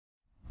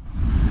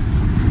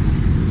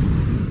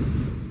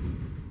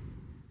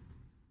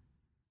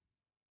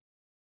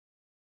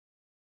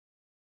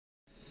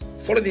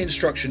Follow the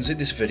instructions in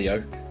this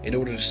video in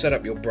order to set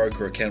up your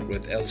broker account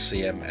with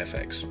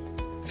LCMFX.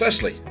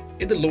 Firstly,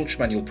 in the launch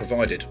manual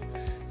provided,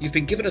 you've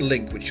been given a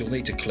link which you'll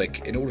need to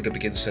click in order to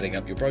begin setting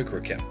up your broker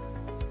account.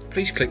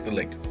 Please click the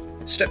link.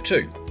 Step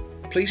 2.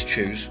 Please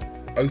choose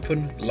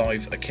Open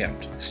Live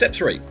Account. Step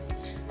 3.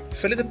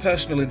 Fill in the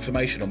personal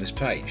information on this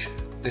page.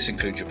 This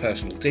includes your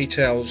personal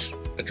details,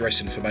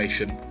 address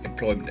information,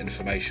 employment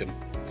information,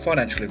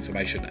 financial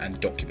information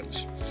and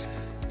documents.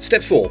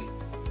 Step 4.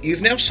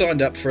 You've now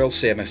signed up for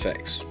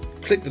LCMFX.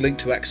 Click the link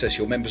to access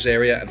your members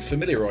area and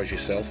familiarise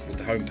yourself with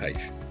the homepage.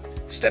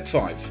 Step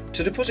 5.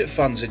 To deposit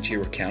funds into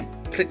your account,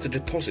 click the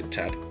Deposit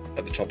tab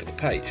at the top of the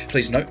page.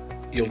 Please note,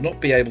 you'll not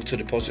be able to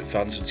deposit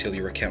funds until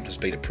your account has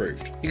been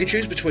approved. You can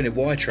choose between a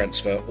wire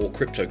transfer or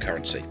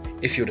cryptocurrency.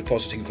 If you're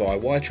depositing via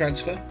wire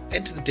transfer,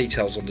 enter the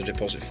details on the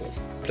deposit form.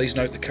 Please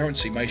note the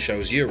currency may show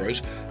as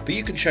euros, but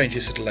you can change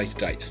this at a later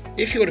date.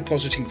 If you're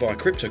depositing via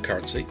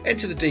cryptocurrency,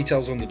 enter the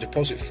details on the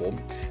deposit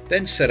form,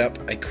 then set up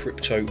a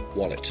crypto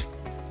wallet.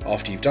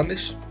 After you've done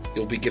this,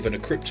 you'll be given a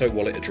crypto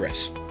wallet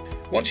address.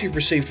 Once you've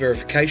received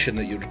verification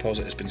that your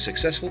deposit has been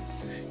successful,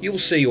 you will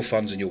see your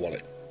funds in your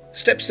wallet.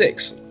 Step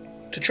 6.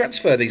 To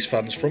transfer these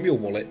funds from your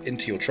wallet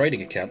into your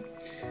trading account,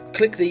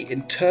 click the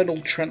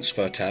Internal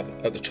Transfer tab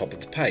at the top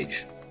of the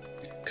page.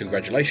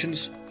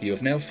 Congratulations, you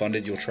have now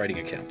funded your trading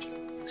account.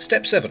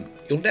 Step 7.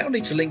 You'll now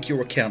need to link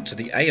your account to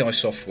the AI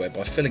software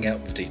by filling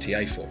out the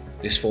DTA form.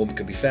 This form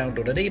can be found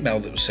on an email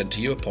that was sent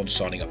to you upon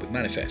signing up with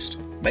Manifest.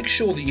 Make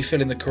sure that you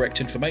fill in the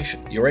correct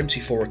information, your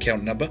MT4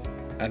 account number,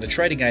 and the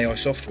trading AI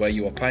software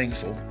you are paying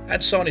for,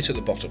 and sign it at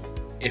the bottom.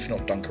 If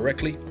not done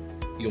correctly,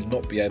 you'll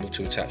not be able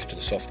to attach to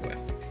the software.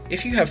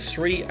 If you have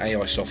 3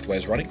 AI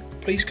softwares running,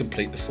 please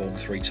complete the form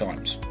 3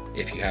 times.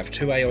 If you have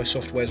 2 AI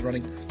softwares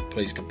running,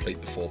 please complete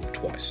the form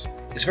twice.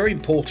 It's very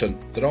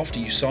important that after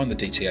you sign the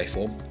DTA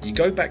form, you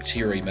go back to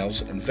your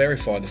emails and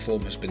verify the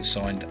form has been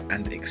signed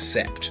and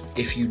accept.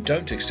 If you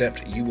don't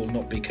accept, you will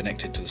not be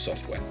connected to the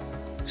software.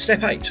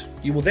 Step 8.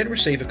 You will then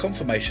receive a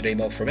confirmation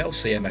email from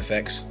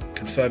LCMFX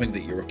confirming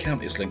that your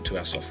account is linked to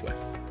our software.